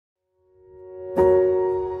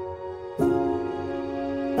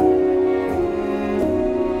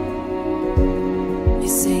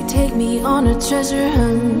on a treasure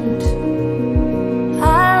hunt.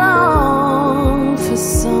 I long for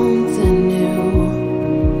something new.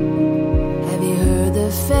 Have you heard the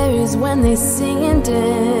fairies when they sing and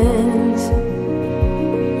dance?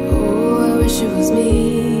 Oh, I wish it was me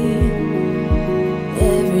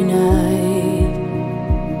every night.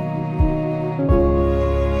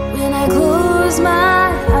 When I close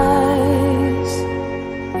my eyes,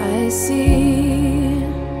 I see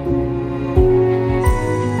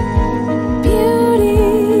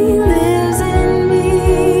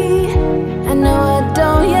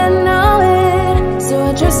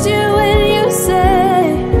trust you when you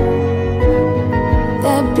say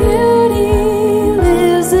that beauty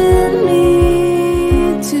lives in me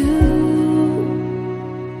too.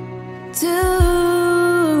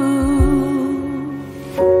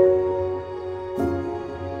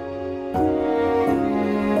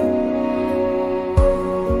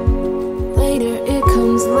 Later it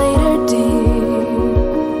comes later, dear,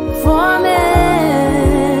 for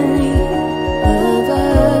many of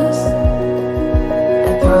us.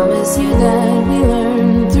 Promise you that we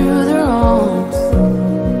learn through the wrongs,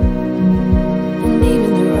 and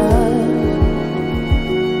even the rough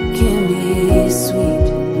can be sweet.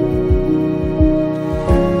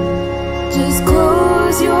 Just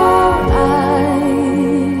close your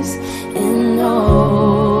eyes and know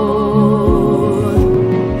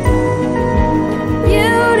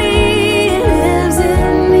beauty lives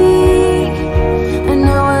in me. I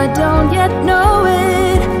know I don't yet know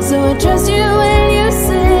it, so I trust you when you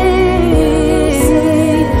say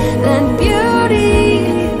that beauty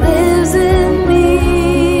lives in me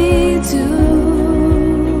too.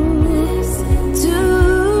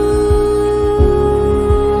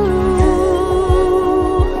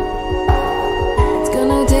 It's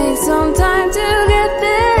gonna take some time to get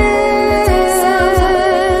there.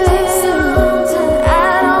 I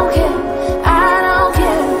don't care.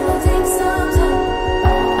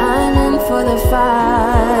 I'm in for the fight.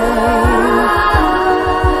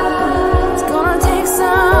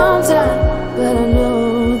 But I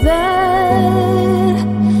know that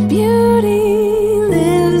beauty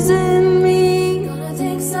lives in me. I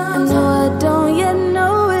know I don't yet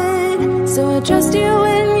know it, so I trust you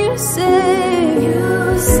when you say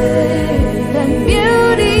that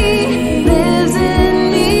beauty lives in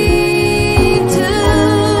me too.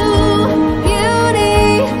 Beauty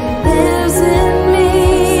lives in me.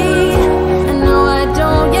 I know I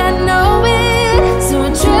don't yet know it, so I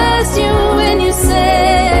trust you when you say